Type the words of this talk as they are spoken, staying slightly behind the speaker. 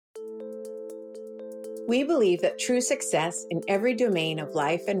We believe that true success in every domain of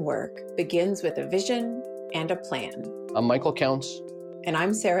life and work begins with a vision and a plan. I'm Michael Counts. And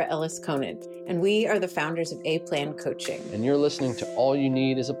I'm Sarah Ellis Conant, and we are the founders of A-Plan Coaching. And you're listening to All You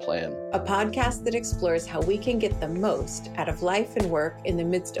Need Is a Plan, a podcast that explores how we can get the most out of life and work in the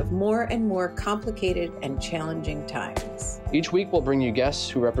midst of more and more complicated and challenging times. Each week we'll bring you guests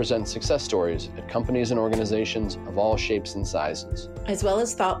who represent success stories at companies and organizations of all shapes and sizes, as well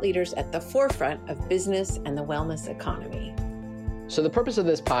as thought leaders at the forefront of business and the wellness economy. So the purpose of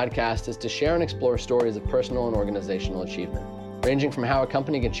this podcast is to share and explore stories of personal and organizational achievement, ranging from how a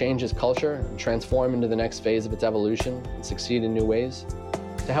company can change its culture and transform into the next phase of its evolution and succeed in new ways,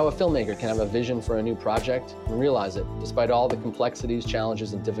 to how a filmmaker can have a vision for a new project and realize it despite all the complexities,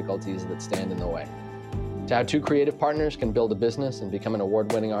 challenges, and difficulties that stand in the way, to how two creative partners can build a business and become an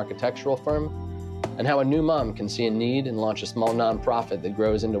award-winning architectural firm, and how a new mom can see a need and launch a small nonprofit that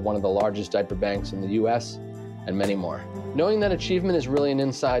grows into one of the largest diaper banks in the U.S., and many more. Knowing that achievement is really an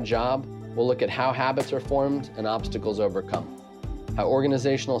inside job, we'll look at how habits are formed and obstacles overcome, how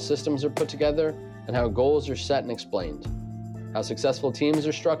organizational systems are put together, and how goals are set and explained, how successful teams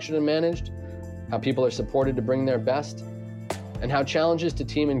are structured and managed, how people are supported to bring their best, and how challenges to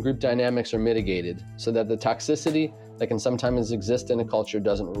team and group dynamics are mitigated so that the toxicity that can sometimes exist in a culture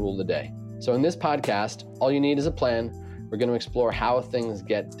doesn't rule the day. So in this podcast, All You Need Is a Plan, we're going to explore how things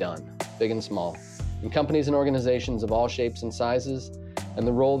get done, big and small, in companies and organizations of all shapes and sizes, and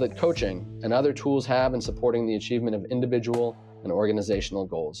the role that coaching and other tools have in supporting the achievement of individual and organizational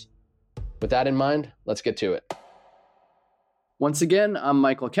goals. With that in mind, let's get to it. Once again, I'm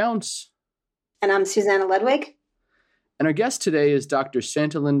Michael Counts. And I'm Susanna Ludwig. And our guest today is Dr.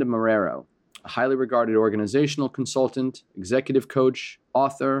 Santalinda Marrero, a highly regarded organizational consultant, executive coach,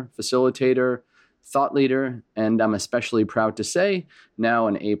 author, facilitator, thought leader, and I'm especially proud to say, now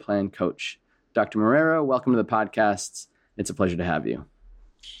an A-Plan coach. Dr. Marrero, welcome to the podcast. It's a pleasure to have you.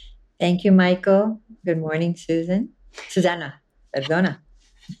 Thank you, Michael. Good morning, Susanna. Perdona.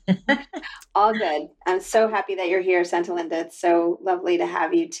 All good. I'm so happy that you're here, Santalinda. It's so lovely to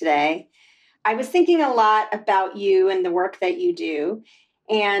have you today. I was thinking a lot about you and the work that you do,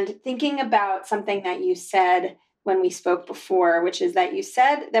 and thinking about something that you said when we spoke before, which is that you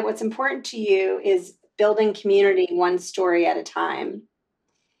said that what's important to you is building community one story at a time.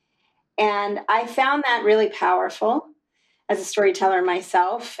 And I found that really powerful as a storyteller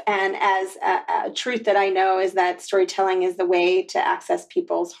myself, and as a truth that I know is that storytelling is the way to access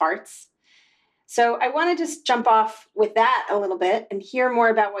people's hearts. So I want to just jump off with that a little bit and hear more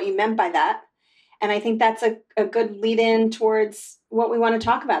about what you meant by that. And I think that's a good lead in towards what we want to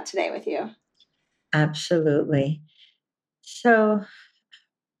talk about today with you. Absolutely. So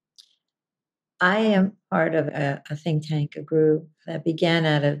I am part of a think tank, a group that began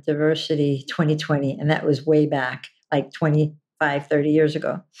out of Diversity 2020, and that was way back, like 25, 30 years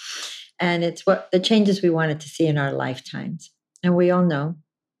ago. And it's what the changes we wanted to see in our lifetimes. And we all know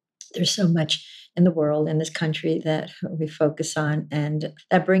there's so much in the world, in this country, that we focus on and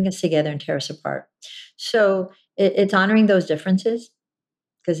that bring us together and tear us apart. So it's honoring those differences,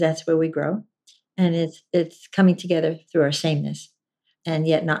 because that's where we grow. And it's coming together through our sameness and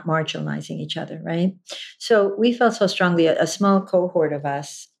yet not marginalizing each other, right? So we felt so strongly, a small cohort of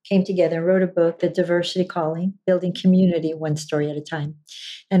us came together and wrote a book, The Diversity Calling, Building Community One Story at a Time.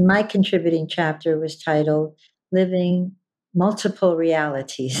 And my contributing chapter was titled Living Multiple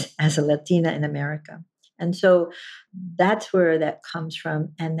Realities as a Latina in America. And so that's where that comes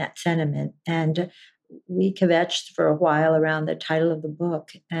from, and that sentiment. And we kvetched for a while around the title of the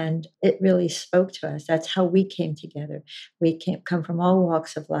book, and it really spoke to us. That's how we came together. We come from all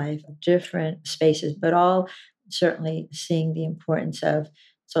walks of life, different spaces, but all certainly seeing the importance of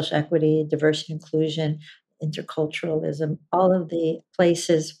social equity, diversity, inclusion, interculturalism, all of the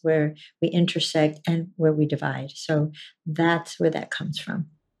places where we intersect and where we divide. So that's where that comes from.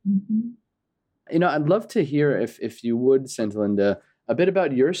 Mm-hmm. You know, I'd love to hear, if you would, Santalinda, a bit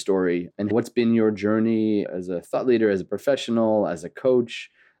about your story and what's been your journey as a thought leader, as a professional, as a coach,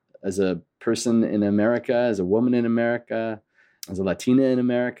 as a person in America, as a woman in America, as a Latina in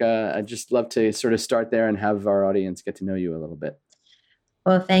America. I'd just love to sort of start there and have our audience get to know you a little bit.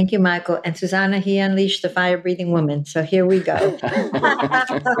 Well, thank you, Michael. And Susanna, he unleashed the fire-breathing woman. So here we go.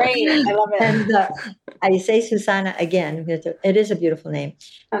 Great. I love it. And I say Susanna again, because it is a beautiful name.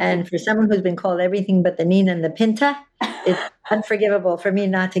 Okay. And for someone who's been called everything but the Nina and the Pinta, It's unforgivable for me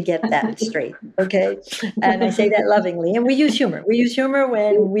not to get that straight. Okay. And I say that lovingly. And we use humor. We use humor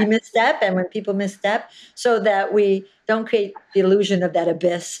when we misstep and when people misstep so that we don't create the illusion of that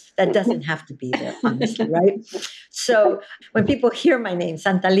abyss that doesn't have to be there, honestly, right? So when people hear my name,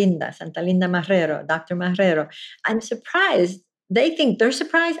 Santa Linda Marrero, Dr. Marrero, I'm surprised. They think they're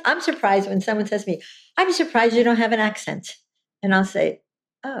surprised. I'm surprised when someone says to me, I'm surprised you don't have an accent. And I'll say,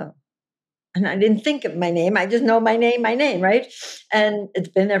 oh. And I didn't think of my name. I just know my name, right? And it's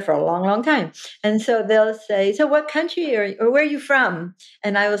been there for a long, long time. And so they'll say, so what country or where are you from?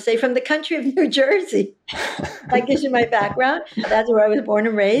 And I will say, from the country of New Jersey. That gives you my background. That's where I was born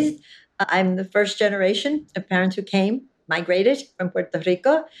and raised. I'm the first generation of parents who migrated from Puerto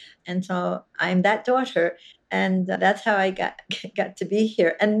Rico. And so I'm that daughter. And that's how I got to be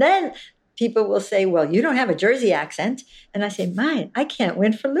here. And then people will say, well, you don't have a Jersey accent. And I say, mine, I can't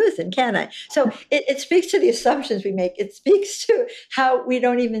win for losing, can I? So it speaks to the assumptions we make. It speaks to how we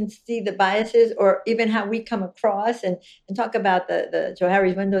don't even see the biases or even how we come across and talk about the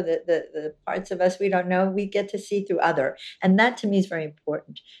Johari's window, the parts of us we don't know, we get to see through other. And that to me is very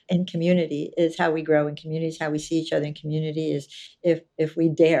important. In community is how we grow in communities, how we see each other in community is if we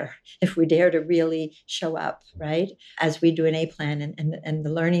dare to really show up, right? As we do an A plan and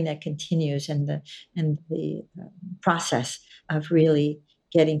the learning that continues and the process of really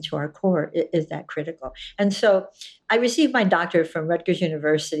getting to our core is that critical. And so I received my doctorate from Rutgers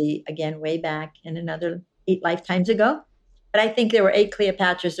University, again, way back in another 8 lifetimes ago. But I think there were 8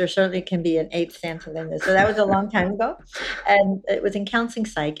 Cleopatras. There certainly can be an 8th Santa Linda. So that was a long time ago. And it was in counseling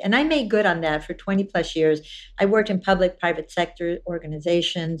psych. And I made good on that for 20 plus years. I worked in public, private sector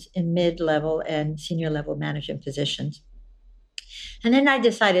organizations in mid-level and senior level management positions. And then I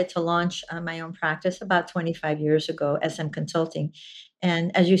decided to launch my own practice about 25 years ago, SM Consulting.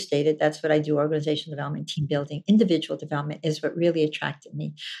 And as you stated, that's what I do, organizational development, team building, individual development is what really attracted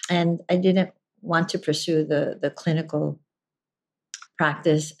me. And I didn't want to pursue the clinical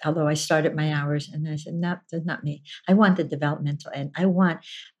practice, although I started my hours. And I said, no, that's not me. I want the developmental end. I want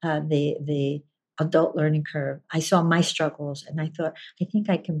the adult learning curve. I saw my struggles and I thought, I think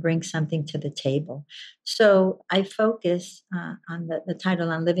I can bring something to the table. So I focus on the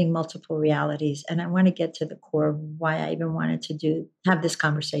title on living multiple realities. And I want to get to the core of why I even wanted to have this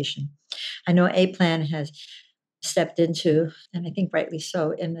conversation. I know A Plan has stepped into, and I think rightly so,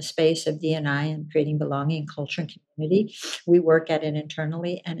 in the space of D&I and creating belonging and culture and community. We work at it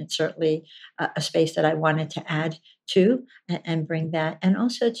internally, and it's certainly a space that I wanted to add to and bring that, and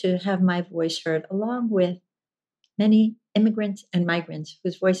also to have my voice heard along with many immigrants and migrants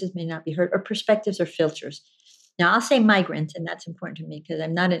whose voices may not be heard, or perspectives or filters. Now, I'll say migrants, and that's important to me because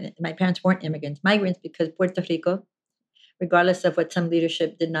my parents weren't immigrants. Migrants because Puerto Rico, regardless of what some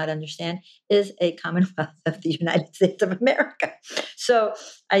leadership did not understand, is a commonwealth of the United States of America. So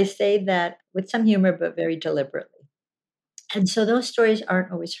I say that with some humor, but very deliberately. And so those stories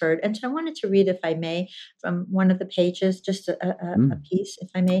aren't always heard. And so I wanted to read, if I may, from one of the pages, just a piece,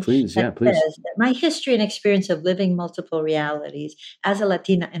 if I may. Please, yeah, please. Says that my history and experience of living multiple realities as a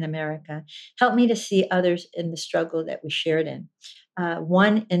Latina in America helped me to see others in the struggle that we shared in.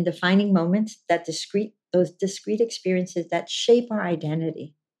 One, in defining moments, those discrete experiences that shape our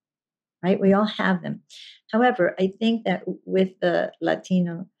identity, right? We all have them. However, I think that with the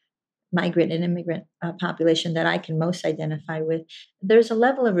Latino migrant and immigrant population that I can most identify with, there's a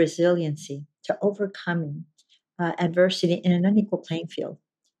level of resiliency to overcoming adversity in an unequal playing field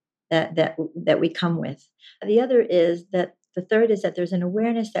that we come with. The other is that the third is that there's an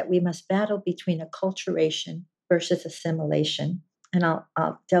awareness that we must battle between acculturation versus assimilation. And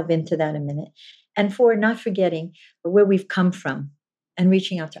I'll delve into that in a minute. And 4, not forgetting where we've come from and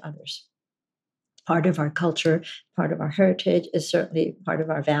reaching out to others. Part of our culture, part of our heritage is certainly part of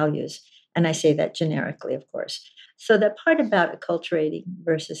our values. And I say that generically, of course. So that part about acculturating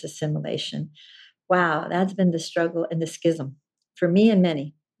versus assimilation, wow, that's been the struggle and the schism for me and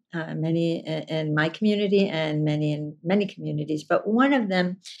many in my community and many in many communities. But one of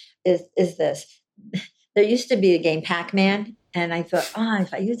them is this. There used to be a game, Pac-Man. And I thought,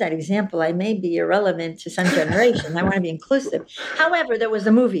 if I use that example, I may be irrelevant to some generation. I want to be inclusive. However, there was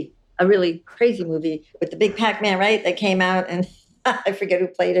a movie, a really crazy movie with the big Pac-Man, right, that came out, and I forget who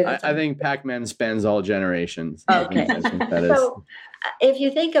played it. I think Pac-Man spans all generations. Okay. I think that so if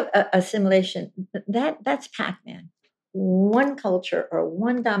you think of assimilation, that's Pac-Man. One culture or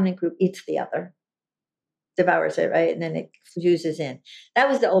one dominant group eats the other, devours it, right? And then it fuses in. That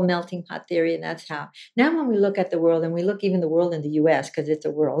was the old melting pot theory, and that's how. Now when we look at the world, and we look even the world in the U.S., because it's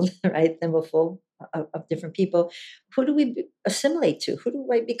a world, right, thimbleful of different people. Who do we assimilate to? Who do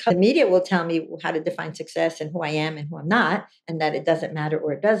I become? The media will tell me how to define success and who I am and who I'm not, and that it doesn't matter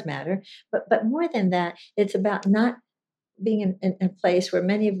or it does matter. But more than that, it's about not being in a place where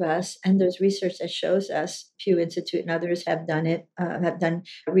many of us, and there's research that shows us, Pew Institute and others have done it, have done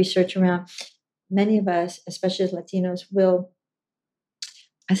research around, many of us, especially as Latinos, will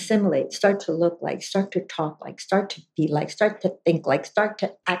assimilate, start to look like, start to talk like, start to be like, start to think like, start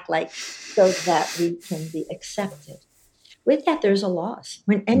to act like, so that we can be accepted. With that, there's a loss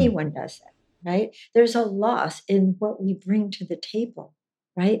when anyone does that, right? There's a loss in what we bring to the table,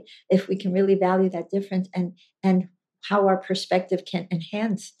 right? If we can really value that difference and how our perspective can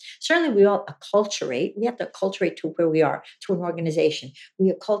enhance. Certainly, we all acculturate. We have to acculturate to where we are, to an organization.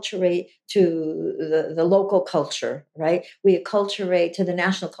 We acculturate to the local culture, right? We acculturate to the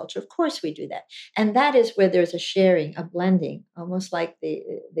national culture. Of course, we do that. And that is where there's a sharing, a blending, almost like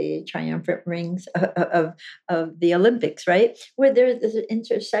the triumphant rings of the Olympics, right? Where there's an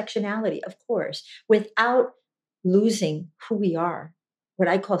intersectionality, of course, without losing who we are, what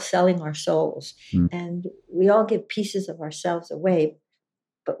I call selling our souls. And we all give pieces of ourselves away,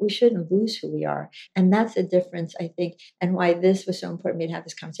 but we shouldn't lose who we are. And that's the difference, I think, and why this was so important for me to have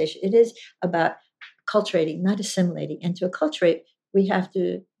this conversation. It is about acculturating, not assimilating. And to acculturate, we have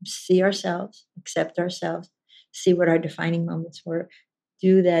to see ourselves, accept ourselves, see what our defining moments were,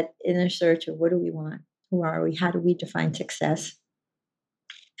 do that inner search of what do we want? Who are we? How do we define success?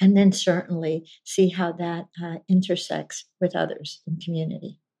 And then certainly see how that intersects with others in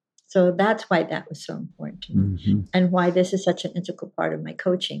community. So that's why that was so important to me, and why this is such an integral part of my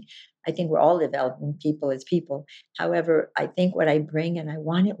coaching. I think we're all developing people as people. However, I think what I bring, and I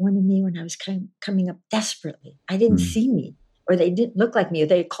wanted one of me when I was coming up desperately. I didn't see me, or they didn't look like me, or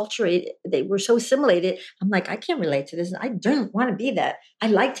they acculturated, they were so assimilated. I'm like, I can't relate to this. I don't want to be that. I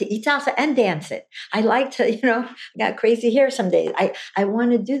like to eat salsa and dance it. I like to, I got crazy hair some days. I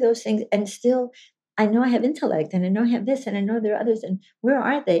want to do those things, and still, I know I have intellect, and I know I have this, and I know there are others, and where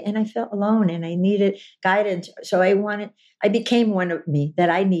are they? And I felt alone, and I needed guidance. So I became one of me that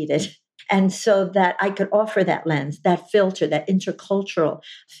I needed. And so that I could offer that lens, that filter, that intercultural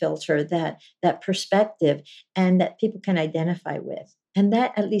filter, that perspective, and that people can identify with. And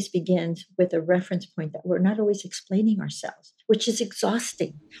that at least begins with a reference point that we're not always explaining ourselves, which is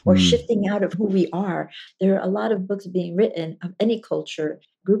exhausting, or shifting out of who we are. There are a lot of books being written of any culture,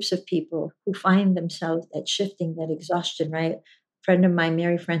 groups of people who find themselves at shifting, that exhaustion, right? Friend of mine,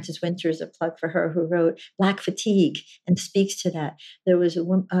 Mary Frances Winters, a plug for her, who wrote Black Fatigue and speaks to that. There was a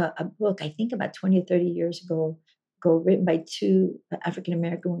book, I think about 20 or 30 years ago, written by two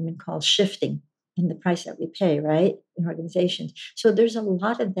African-American women, called Shifting and the Price That We Pay, right, in organizations. So there's a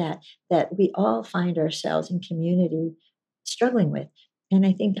lot of that we all find ourselves in community struggling with. And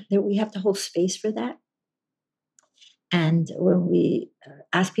I think that we have to hold space for that. And when we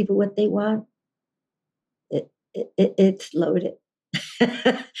ask people what they want, it's loaded.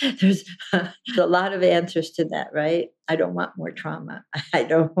 There's a lot of answers to that, right? I don't want more trauma. I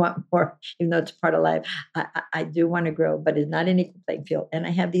don't want more, even though it's part of life. I do want to grow, but it's not an equal playing field. And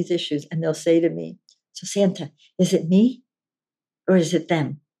I have these issues, and they'll say to me, so Santa, is it me or is it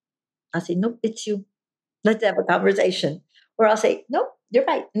them? I'll say, nope, it's you. Let's have a conversation. Or I'll say, nope, you're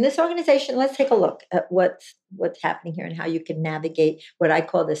right. In this organization, let's take a look at what's happening here and how you can navigate what I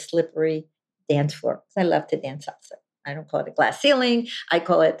call the slippery dance floor. I love to dance salsa. I don't call it a glass ceiling. I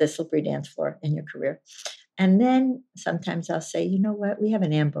call it the slippery dance floor in your career. And then sometimes I'll say, you know what? We have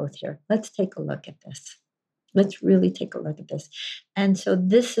an and both here. Let's take a look at this. Let's really take a look at this. And so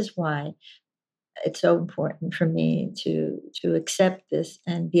this is why it's so important for me to accept this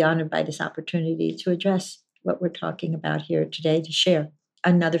and be honored by this opportunity to address what we're talking about here today, to share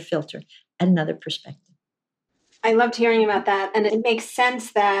another filter, another perspective. I loved hearing about that. And it makes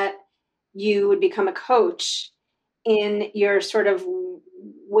sense that you would become a coach in your sort of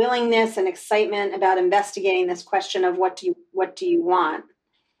willingness and excitement about investigating this question of what do you want?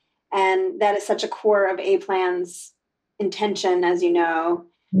 And that is such a core of A-Plan's intention, as you know,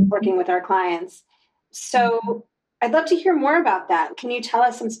 working with our clients. So I'd love to hear more about that. Can you tell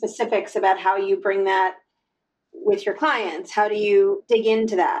us some specifics about how you bring that with your clients? How do you dig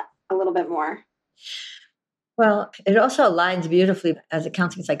into that a little bit more? Well, it also aligns beautifully as a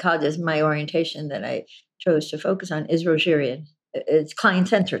counseling psychologist. My orientation that I chose to focus on is Rogerian. It's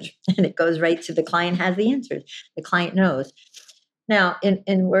client-centered, and it goes right to the client has the answers. The client knows. Now,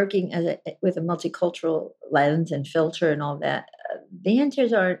 in working with a multicultural lens and filter and all that, the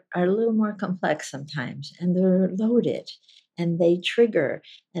answers are a little more complex sometimes, and they're loaded, and they trigger,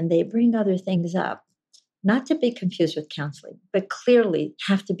 and they bring other things up. not to be confused with counseling, but clearly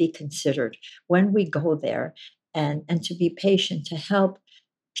have to be considered when we go there, and to be patient to help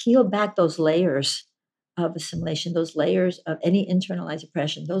peel back those layers of assimilation, those layers of any internalized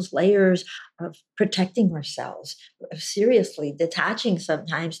oppression, those layers of protecting ourselves, of seriously detaching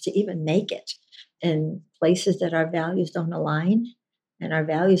sometimes to even make it in places that our values don't align. And our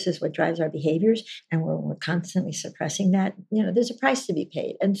values is what drives our behaviors. And we're constantly suppressing that, there's a price to be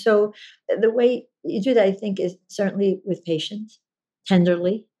paid. And so the way you do that, I think, is certainly with patience,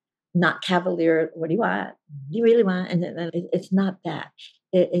 tenderly, not cavalier. What do you want? What do you really want? And then it's not that.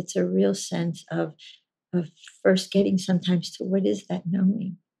 It's a real sense of first getting sometimes to what is that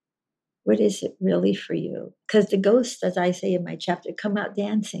knowing? What is it really for you? Because the ghosts, as I say in my chapter, come out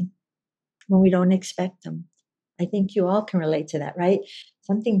dancing when we don't expect them. I think you all can relate to that, right?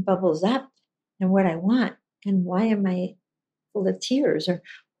 Something bubbles up and what I want. And why am I full of tears? Or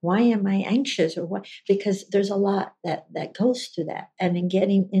why am I anxious? Or what? Because there's a lot that goes to that. And in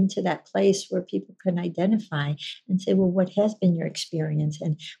getting into that place where people can identify and say, well, what has been your experience?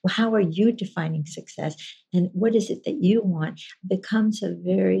 And well, how are you defining success? And what is it that you want? Becomes a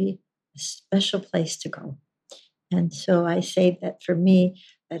very special place to go. And so I say that for me,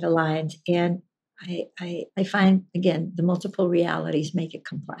 that aligns. And I find, again, the multiple realities make it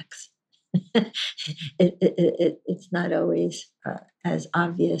complex. It's not always as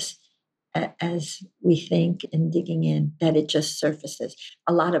obvious as we think in digging in, that it just surfaces.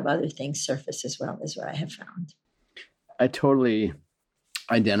 A lot of other things surface as well, is what I have found. I totally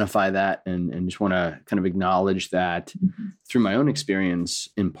identify that and just want to kind of acknowledge that through my own experience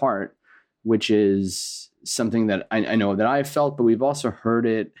in part, which is something that I know that I've felt, but we've also heard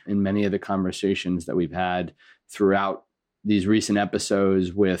it in many of the conversations that we've had throughout these recent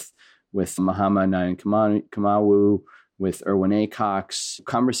episodes with Mahama Nyankamu, with Erwin A. Cox,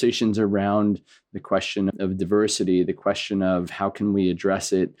 conversations around the question of diversity, the question of how can we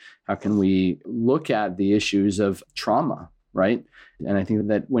address it? How can we look at the issues of trauma, right? And I think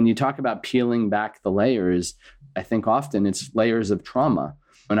that when you talk about peeling back the layers, I think often it's layers of trauma.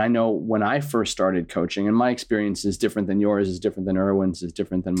 And I know when I first started coaching, and my experience is different than yours, is different than Erwin's, is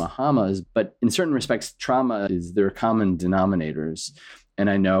different than Mahama's, but in certain respects, trauma is their common denominators. And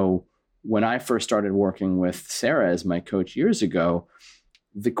I know when I first started working with Sarah as my coach years ago,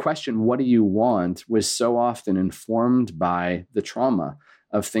 the question, what do you want, was so often informed by the trauma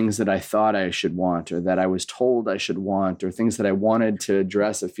of things that I thought I should want, or that I was told I should want, or things that I wanted to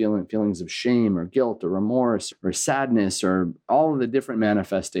address, feelings of shame or guilt or remorse or sadness, or all of the different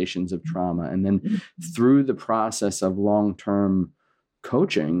manifestations of trauma. And then through the process of long-term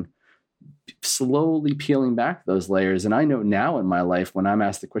coaching, slowly peeling back those layers. And I know now in my life, when I'm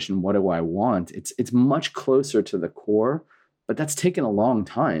asked the question, what do I want? It's much closer to the core, but that's taken a long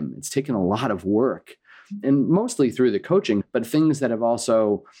time. It's taken a lot of work, and mostly through the coaching, but things that have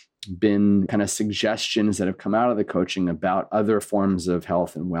also been kind of suggestions that have come out of the coaching about other forms of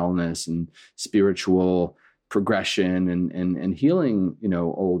health and wellness and spiritual progression and healing,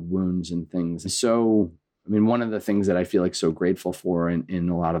 old wounds and things. So, I mean, one of the things that I feel like so grateful for in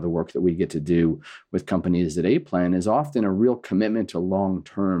a lot of the work that we get to do with companies at A-Plan is often a real commitment to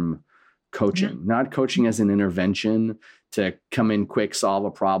long-term coaching, not coaching as an intervention to come in quick, solve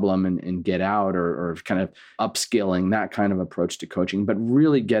a problem and get out, or kind of upskilling, that kind of approach to coaching, but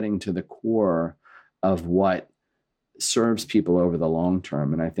really getting to the core of what serves people over the long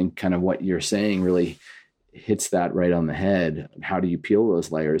term. And I think kind of what you're saying really hits that right on the head. How do you peel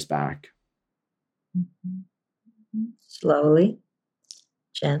those layers back? Slowly,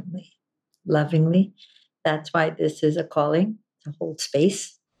 gently, lovingly. That's why this is a calling to hold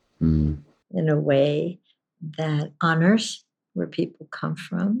space in a way that honors where people come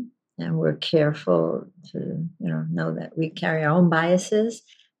from, and we're careful to know that we carry our own biases,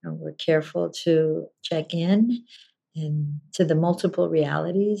 and we're careful to check in and to the multiple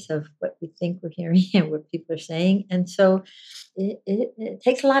realities of what we think we're hearing and what people are saying. And so it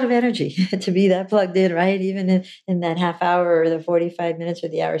takes a lot of energy to be that plugged in, right? Even in that half hour or the 45 minutes or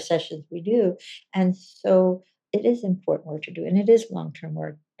the hour sessions we do. And so it is important work to do, and it is long-term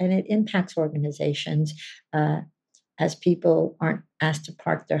work, and it impacts organizations as people aren't asked to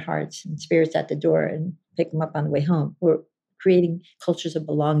park their hearts and spirits at the door and pick them up on the way home. We're creating cultures of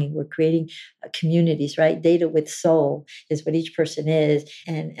belonging. We're creating communities, right? Data with soul is what each person is.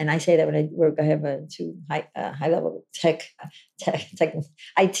 And I say that when I work, I have two high-level tech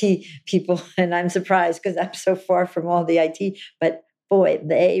IT people, and I'm surprised because I'm so far from all the IT. But boy,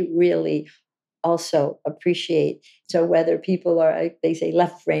 they really also appreciate. So whether people are, they say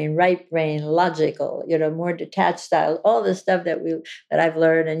left brain, right brain, logical, more detached style, all the stuff that I've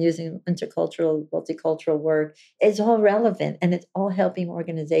learned and using intercultural, multicultural work, it's all relevant, and it's all helping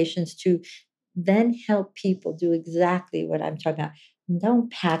organizations to then help people do exactly what I'm talking about.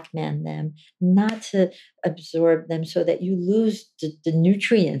 Don't Pac-Man them, not to absorb them so that you lose the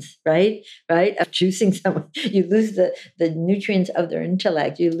nutrients, right? Right? Of choosing someone. You lose the nutrients of their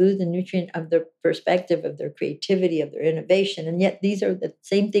intellect. You lose the nutrient of their perspective, of their creativity, of their innovation. And yet these are the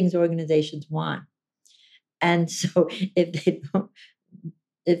same things organizations want. And so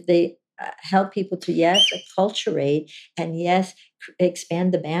if they help people to, yes, acculturate, and yes,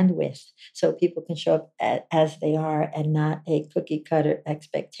 expand the bandwidth so people can show up as they are and not a cookie cutter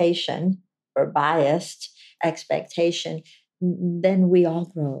expectation or biased expectation, then we all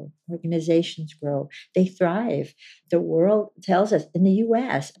grow. Organizations grow. They thrive. The world tells us in the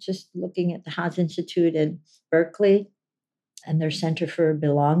US, just looking at the Haas Institute in Berkeley, and their Center for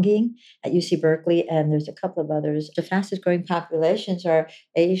Belonging at UC Berkeley, and there's a couple of others. The fastest growing populations are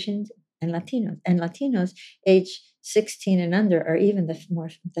Asians and Latinos. And Latinos age 16 and under are even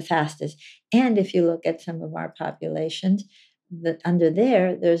the fastest. And if you look at some of our populations, under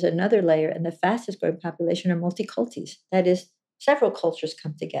there's another layer, and the fastest growing population are multiculties. That is, several cultures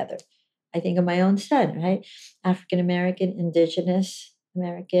come together. I think of my own son, right? African American, Indigenous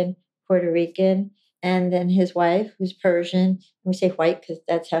American, Puerto Rican, and then his wife, who's Persian. We say white because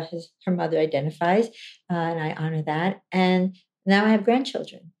that's how her mother identifies, and I honor that. And now I have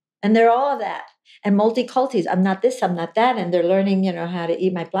grandchildren, and they're all of that. And multiculties. I'm not this, I'm not that. And they're learning, how to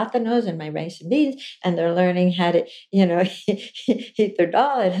eat my plátanos and my rice and beans. And they're learning how to, eat their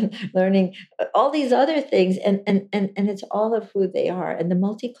dal, and learning all these other things. And it's all of who they are. And the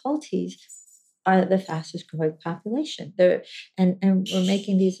multiculties are the fastest growing population. And we're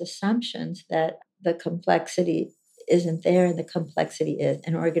making these assumptions that the complexity isn't there, and the complexity is,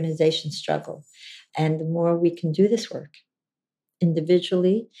 and organizations struggle. And the more we can do this work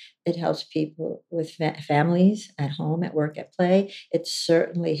individually, it helps people with families at home, at work, at play. It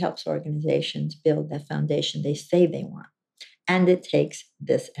certainly helps organizations build that foundation they say they want. And it takes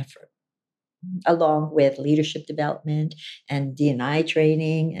this effort, along with leadership development and D&I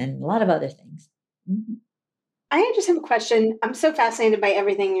training and a lot of other things. Mm-hmm. I just have a question. I'm so fascinated by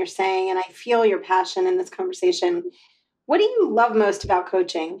everything you're saying, and I feel your passion in this conversation. What do you love most about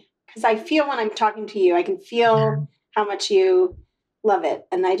coaching? Because I feel when I'm talking to you, I can feel how much you love it.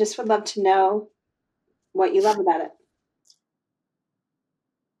 And I just would love to know what you love about it.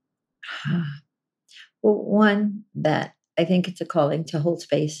 Well, one, that I think it's a calling to hold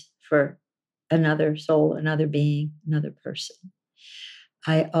space for another soul, another being, another person.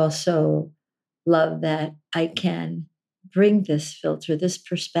 I also love that I can bring this filter, this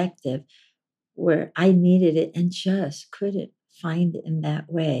perspective, where I needed it and just couldn't find it in that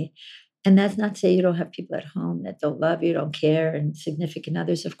way. And that's not to say you don't have people at home that don't love you, don't care, and significant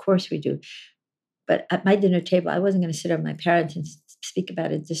others. Of course we do. But at my dinner table, I wasn't going to sit with my parents and speak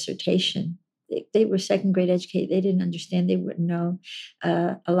about a dissertation. They were second grade educated. They didn't understand. They wouldn't know.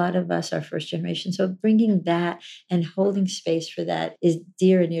 A lot of us are first generation. So bringing that and holding space for that is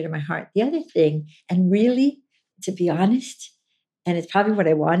dear and near to my heart. The other thing, and really, to be honest, and it's probably what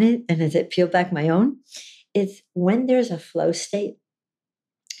I wanted, and as it peeled back my own, is when there's a flow state,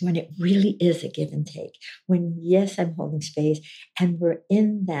 when it really is a give and take, when, yes, I'm holding space, and we're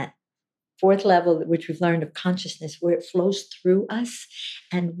in that fourth level, which we've learned of consciousness, where it flows through us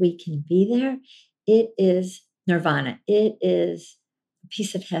and we can be there, it is nirvana. It is a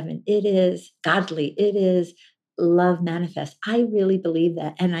piece of heaven. It is godly. It is love manifest. I really believe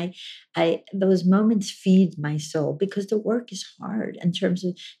that. And I those moments feed my soul, because the work is hard in terms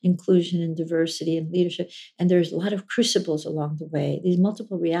of inclusion and diversity and leadership. And there's a lot of crucibles along the way, these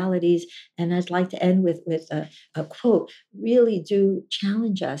multiple realities. And I'd like to end with a quote, really do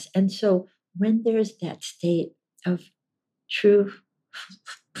challenge us. And so when there's that state of true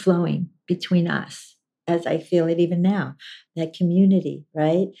flowing between us, as I feel it even now, that community,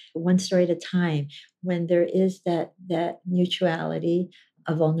 right? One story at a time, when there is that mutuality,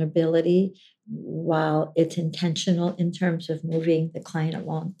 a vulnerability, while it's intentional in terms of moving the client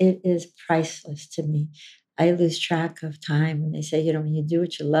along, it is priceless to me. I lose track of time when they say, when you do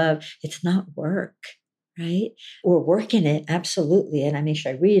what you love, it's not work. Right? We're working it, absolutely. And I make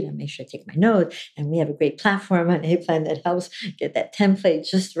sure I read, I make sure I take my notes, and we have a great platform on A-Plan that helps get that template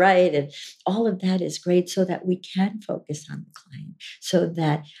just right. And all of that is great so that we can focus on the client, so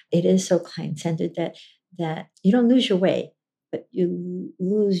that it is so client-centered that you don't lose your way, but you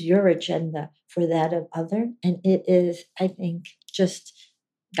lose your agenda for that of other. And it is, I think, just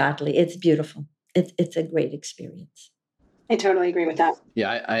godly. It's beautiful. It's a great experience. I totally agree with that.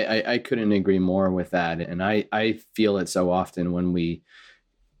 Yeah, I couldn't agree more with that. And I feel it so often when we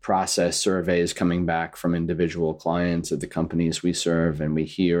process surveys coming back from individual clients of the companies we serve, and we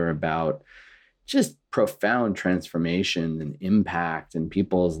hear about just profound transformation and impact and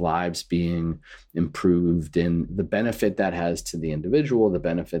people's lives being improved, and the benefit that has to the individual, the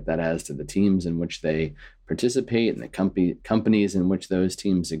benefit that has to the teams in which they participate, and the companies in which those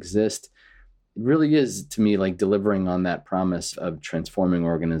teams exist. It really is, to me, like delivering on that promise of transforming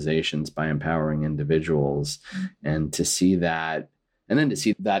organizations by empowering individuals. And to see that, and then to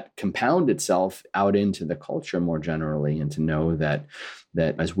see that compound itself out into the culture more generally, and to know that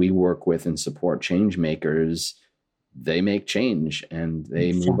as we work with and support change makers, they make change and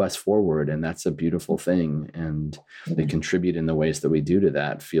they move us forward. And that's a beautiful thing. And they contribute in the ways that we do to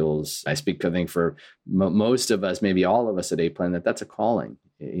that. I speak, I think, for most of us, maybe all of us at A-Plan, that's a calling.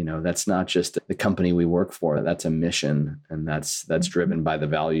 You know, that's not just the company we work for. That's a mission. And that's driven by the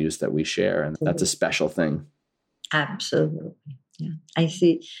values that we share. And that's a special thing. Absolutely. Yeah. I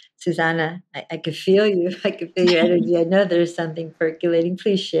see, Susanna, I could feel you. I could feel your energy. I know there's something percolating.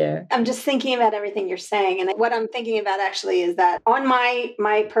 Please share. I'm just thinking about everything you're saying. And what I'm thinking about actually is that on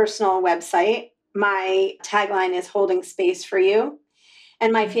my personal website, my tagline is holding space for you.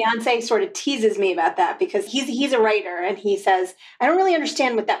 And my fiance sort of teases me about that because he's a writer, and he says, I don't really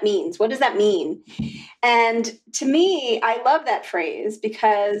understand what that means. What does that mean? And to me, I love that phrase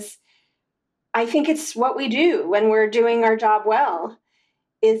because I think it's what we do when we're doing our job well,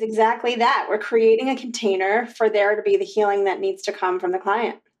 is exactly that. We're creating a container for there to be the healing that needs to come from the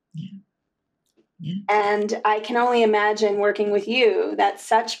client. Yeah. Yeah. And I can only imagine working with you that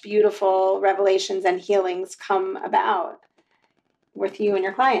such beautiful revelations and healings come about with you and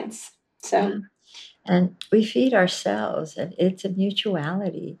your clients. So, yeah. And we feed ourselves, and it's a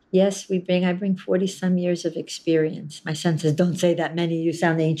mutuality. Yes, I bring 40 some years of experience. My son says, don't say that many, you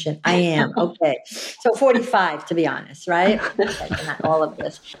sound ancient. I am. Okay. So 45, to be honest, right? Not all of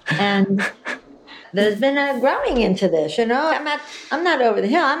this. And there's been a growing into this, you know. I'm not over the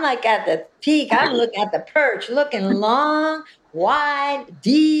hill. I'm like at the peak. I'm looking at the perch, looking long, wide,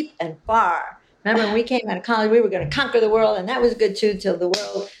 deep, and far. Remember when we came out of college, we were going to conquer the world, and that was good too, till the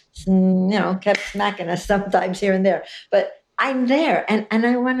world, kept smacking us sometimes here and there. But I'm there, and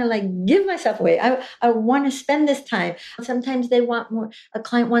I want to give myself away. I want to spend this time. Sometimes they want more. A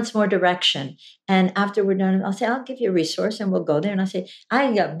client wants more direction, and after we're done, I'll say, I'll give you a resource, and we'll go there. And I'll say,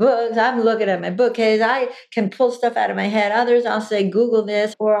 I got books. I'm looking at my bookcase. I can pull stuff out of my head. Others, I'll say, Google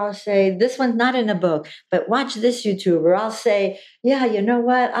this, or I'll say, this one's not in a book, but watch this YouTube. Or I'll say, yeah, you know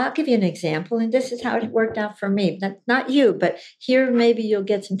what? I'll give you an example, and this is how it worked out for me. Not you, but here maybe you'll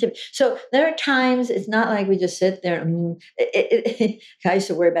get some tips. So there are times it's not like we just sit there. I used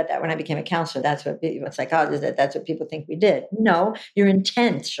to worry about that when I became a counselor. That's what psychologists, that's what people think we did. No, you're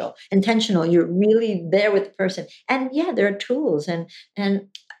intentional. You're really there with the person. And yeah, there are tools and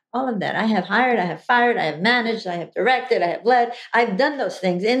all of that. I have hired, I have fired, I have managed, I have directed, I have led. I've done those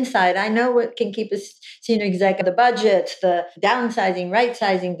things inside. I know what can keep a senior exec, the budget, the downsizing,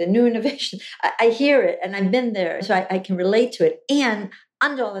 right-sizing, the new innovation. I hear it, and I've been there, so I can relate to it. And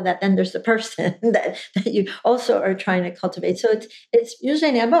under all of that, then there's the person that you also are trying to cultivate. So it's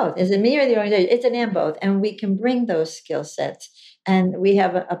usually an and both. Is it me or the organization? It's an and both. And we can bring those skill sets. And we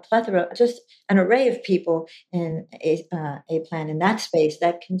have a plethora, just an array of people in A-Plan in that space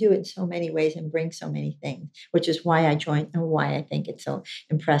that can do it in so many ways and bring so many things, which is why I joined and why I think it's so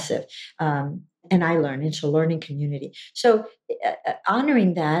impressive. And I learn. It's a learning community. So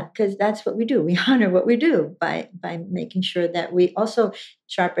honoring that, because that's what we do. We honor what we do by making sure that we also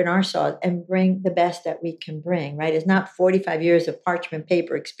sharpen our saws and bring the best that we can bring, right? It's not 45 years of parchment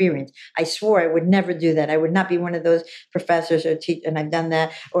paper experience. I swore I would never do that. I would not be one of those professors or teach, and I've done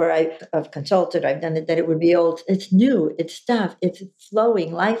that, or I've consulted, I've done it, that it would be old. It's new, it's stuff, it's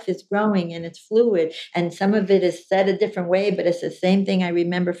flowing. Life is growing and it's fluid. And some of it is said a different way, but it's the same thing I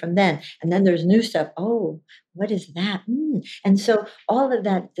remember from then. And then there's new stuff. Oh, what is that? And so all of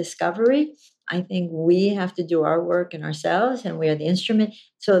that discovery, I think we have to do our work in ourselves, and we are the instrument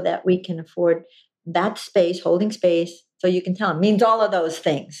so that we can afford that space, holding space. So you can tell him means all of those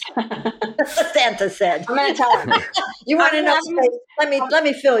things. Santa said. I'm going to tell him. You want enough space? Let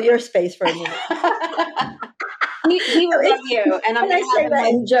me fill your space for a minute. He would love you, and I'm going to say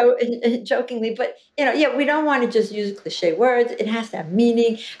that jokingly, but we don't want to just use cliche words. It has to have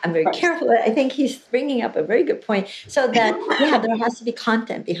meaning. I'm very careful. I think he's bringing up a very good point, so that there has to be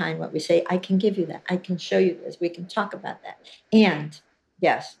content behind what we say. I can give you that. I can show you this. We can talk about that. And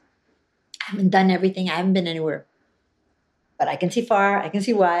yes, I haven't done everything. I haven't been anywhere but I can see far, I can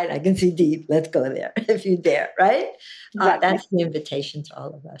see wide, I can see deep. Let's go there if you dare, right? Exactly. That's the invitation to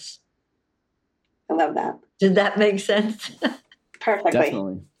all of us. I love that. Did that make sense? Perfectly.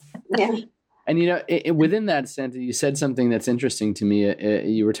 Definitely. Yeah. And within that, Santa, you said something that's interesting to me.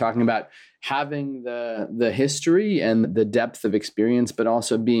 You were talking about having the history and the depth of experience, but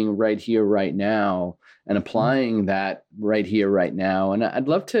also being right here, right now, and applying that right here, right now. And I'd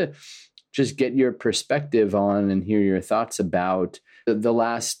love to just get your perspective on and hear your thoughts about the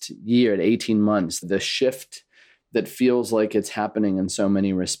last year, 18 months, the shift that feels like it's happening in so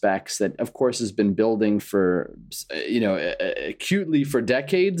many respects that, of course, has been building for, acutely for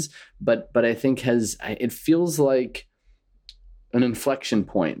decades, but I think it feels like an inflection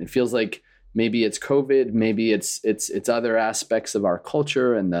point. It feels like maybe it's COVID, maybe it's other aspects of our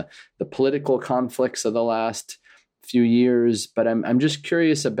culture and the political conflicts of the last few years. But I'm just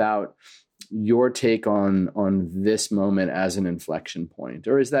curious about your take on this moment as an inflection point,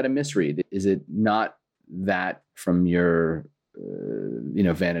 or is that a misread? Is it not that from your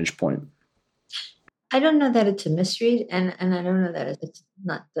vantage point? I don't know that it's a misread, and I don't know that it's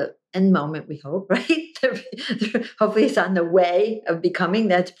not the end moment, we hope, right? Hopefully it's on the way of becoming.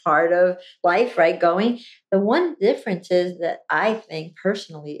 That's part of life, right? Going. The one difference is that I think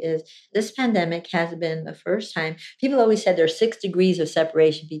personally is this pandemic has been the first time. People always said there's 6 degrees of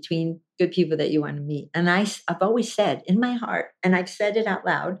separation between good people that you want to meet. And I've always said in my heart, and I've said it out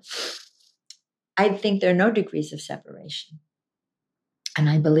loud, I think there are no degrees of separation. And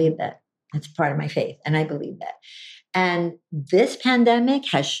I believe that. It's part of my faith. And I believe that. And this pandemic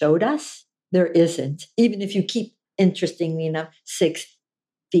has showed us there isn't, even if you keep, interestingly enough, 6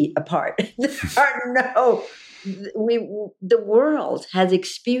 feet apart. The world has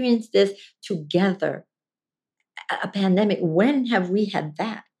experienced this together. A pandemic. When have we had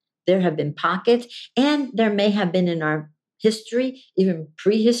that? There have been pockets, and there may have been in our history, even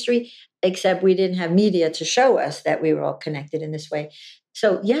prehistory, except we didn't have media to show us that we were all connected in this way.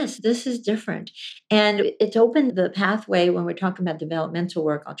 So yes, this is different. And it's opened the pathway when we're talking about developmental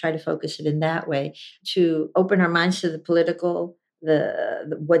work. I'll try to focus it in that way, to open our minds to the political,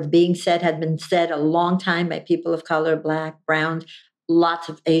 what's being said had been said a long time by people of color, Black, brown, lots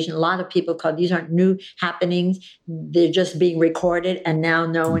of Asian, a lot of people called, these aren't new happenings. They're just being recorded and now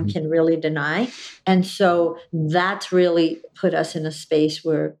no one can really deny. And so that's really put us in a space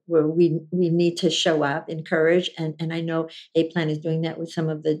where we need to show up, encourage. And I know A-Plan is doing that with some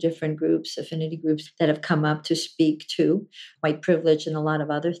of the different groups, affinity groups that have come up to speak to white privilege and a lot of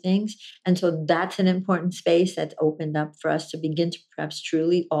other things. And so that's an important space that's opened up for us to begin to perhaps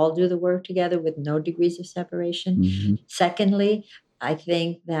truly all do the work together with no degrees of separation. Mm-hmm. Secondly, I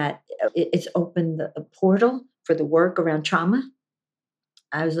think that it's opened a portal for the work around trauma.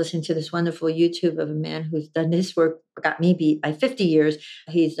 I was listening to this wonderful YouTube of a man who's done this work, got me beat by 50 years.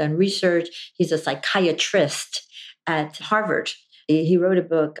 He's done research. He's a psychiatrist at Harvard. He wrote a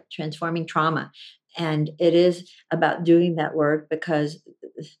book, Transforming Trauma. And it is about doing that work because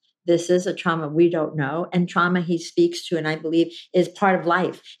this is a trauma we don't know. And trauma he speaks to, and I believe, is part of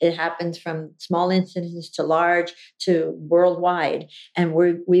life. It happens from small incidents to large to worldwide. And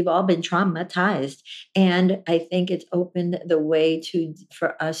we've all been traumatized. And I think it's opened the way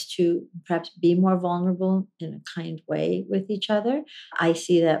for us to perhaps be more vulnerable in a kind way with each other. I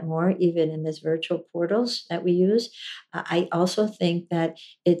see that more even in this virtual portals that we use. I also think that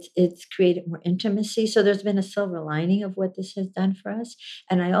it's created more intimacy. So there's been a silver lining of what this has done for us.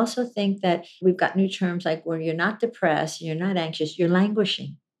 And I also think that we've got new terms like where you're not depressed, you're not anxious, you're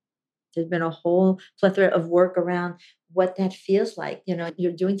languishing. There's been a whole plethora of work around what that feels like.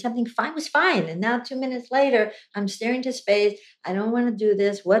 You're doing something, fine was fine. And now 2 minutes later, I'm staring into space. I don't want to do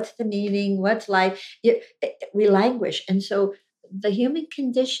this. What's the meaning? What's life? We languish. And so the human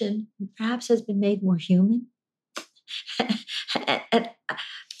condition perhaps has been made more human. And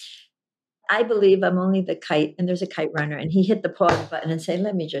I believe I'm only the kite, and there's a kite runner, and he hit the pause button and say,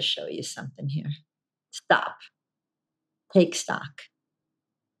 let me just show you something here. Stop. Take stock.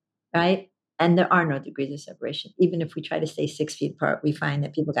 Right? And there are no degrees of separation. Even if we try to stay 6 feet apart, we find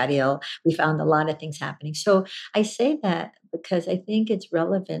that people got ill. We found a lot of things happening. So I say that because I think it's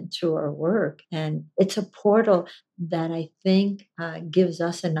relevant to our work. And it's a portal that I think gives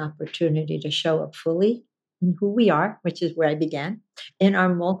us an opportunity to show up fully in who we are, which is where I began, in our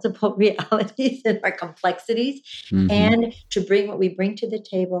multiple realities and our complexities, and to bring what we bring to the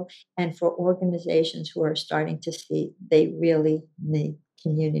table. And for organizations who are starting to see they really need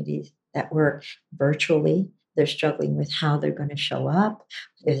communities that work virtually, They're struggling with how they're going to show up.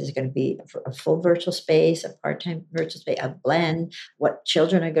 Is it going to be a full virtual space, a part-time virtual space, a blend? What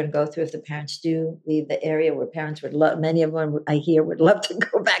children are going to go through if the parents do leave the area where parents would love, many of them I hear would love to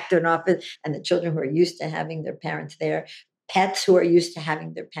go back to an office, and the children who are used to having their parents there, pets who are used to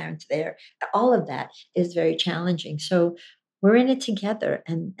having their parents there. All of that is very challenging. So we're in it together,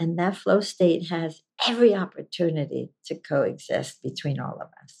 and that flow state has every opportunity to coexist between all of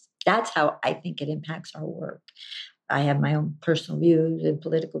us. That's how I think it impacts our work. I have my own personal views and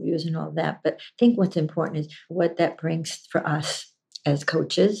political views and all that, but I think what's important is what that brings for us as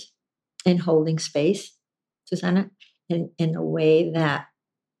coaches in holding space, Susanna, in a way that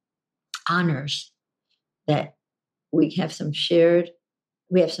honors that we have some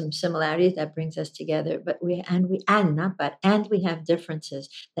similarities that brings us together, but we have differences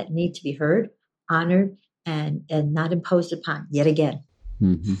that need to be heard, honored, and not imposed upon yet again.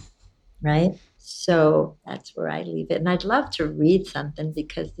 Mm-hmm. Right? So that's where I leave it. And I'd love to read something,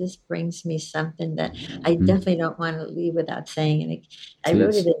 because this brings me something that I definitely don't want to leave without saying. And I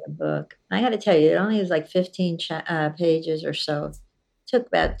wrote it in the book. I got to tell you, it only was like 15 pages or so. It took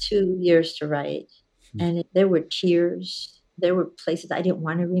about 2 years to write. And there were tears. There were places I didn't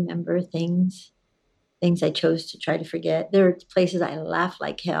want to remember, things I chose to try to forget. There were places I laughed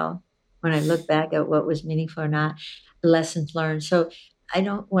like hell when I look back at what was meaningful or not, lessons learned. So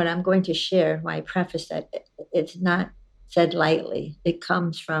what I'm going to share, why I preface that, it's not said lightly. It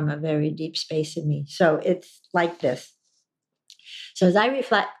comes from a very deep space in me. So it's like this. So as I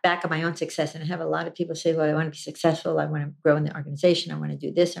reflect back on my own success, and I have a lot of people say, well, I want to be successful. I want to grow in the organization. I want to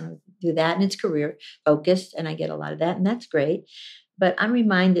do this. I want to do that. And it's career focused. And I get a lot of that. And that's great. But I'm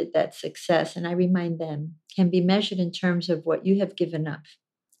reminded that success, and I remind them, can be measured in terms of what you have given up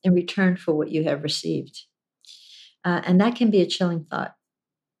in return for what you have received. And that can be a chilling thought.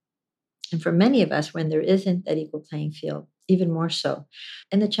 And for many of us, when there isn't that equal playing field, even more so.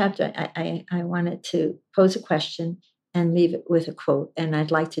 In the chapter, I wanted to pose a question and leave it with a quote. And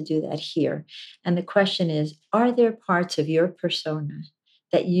I'd like to do that here. And the question is, are there parts of your persona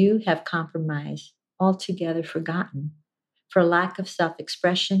that you have compromised, altogether forgotten, for lack of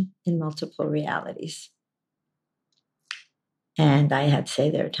self-expression in multiple realities? And I had to say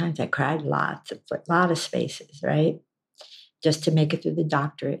there are times I cried a lot of spaces, right? Just to make it through the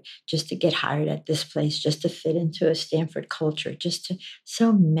doctorate, just to get hired at this place, just to fit into a Stanford culture,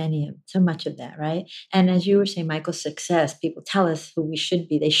 so much of that, right? And as you were saying, Michael, success, people tell us who we should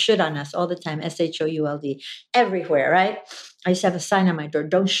be. They should on us all the time, SHOULD, everywhere, right? I used to have a sign on my door,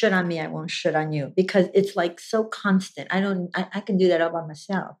 don't shit on me, I won't shit on you, because it's like so constant. I can do that all by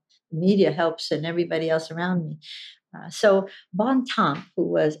myself. The media helps and everybody else around me. So Bontemps, who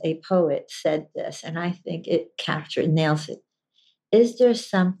was a poet, said this, and I think it nails it. Is there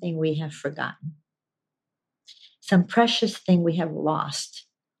something we have forgotten? Some precious thing we have lost,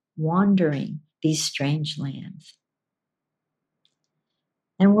 wandering these strange lands?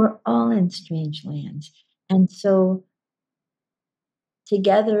 And we're all in strange lands. And so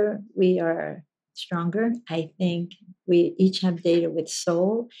together we are stronger. I think we each have data with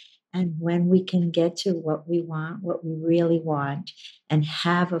soul. And when we can get to what we want, what we really want, and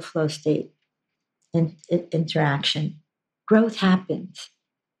have a flow state interaction, growth happens.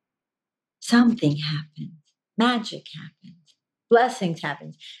 Something happens. Magic happens. Blessings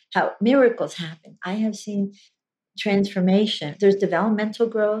happen. How miracles happen. I have seen transformation. There's developmental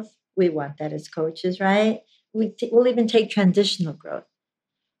growth. We want that as coaches, right? We'll even take transitional growth.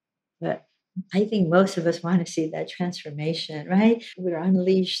 But I think most of us want to see that transformation, right? We're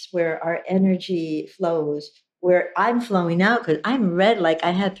unleashed, where our energy flows, where I'm flowing now, because I'm red like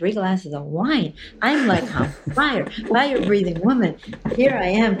I had 3 glasses of wine. I'm like on fire-breathing woman. Here I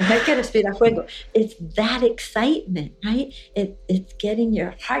am. It's that excitement, right? It's getting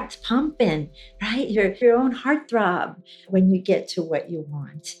your hearts pumping, right? Your own heartthrob when you get to what you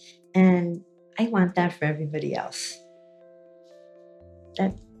want. And I want that for everybody else.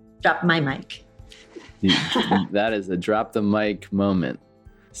 Drop my mic. That is a drop the mic moment.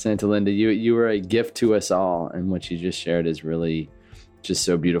 Santalinda, you were a gift to us all, and what you just shared is really just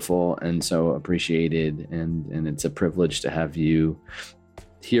so beautiful and so appreciated, and it's a privilege to have you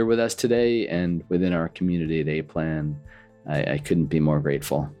here with us today and within our community at A-Plan. I couldn't be more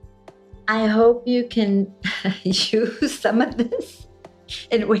grateful. I hope you can use some of this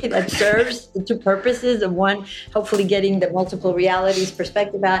in a way that serves the 2 purposes of one, hopefully getting the multiple realities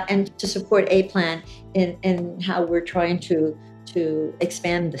perspective out, and to support A-Plan in how we're trying to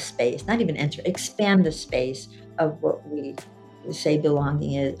expand the space, not even expand the space of what we say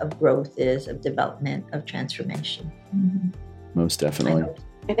belonging is, of growth is, of development, of transformation. Mm-hmm. Most definitely.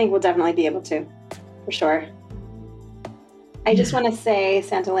 I think we'll definitely be able to, for sure. I just want to say,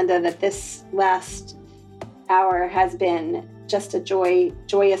 Santa Linda, that this last hour has been just a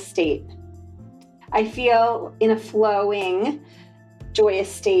joyous state. I feel in a flowing,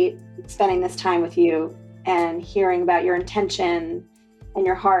 joyous state spending this time with you and hearing about your intention and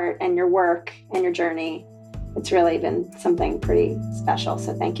your heart and your work and your journey. It's really been something pretty special.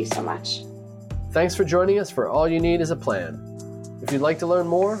 So thank you so much. Thanks for joining us for All You Need Is a Plan. If you'd like to learn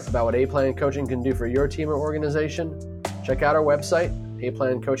more about what A-Plan Coaching can do for your team or organization, check out our website,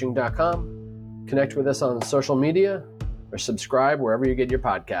 aplancoaching.com, connect with us on social media, or subscribe wherever you get your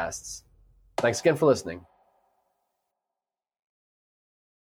podcasts. Thanks again for listening.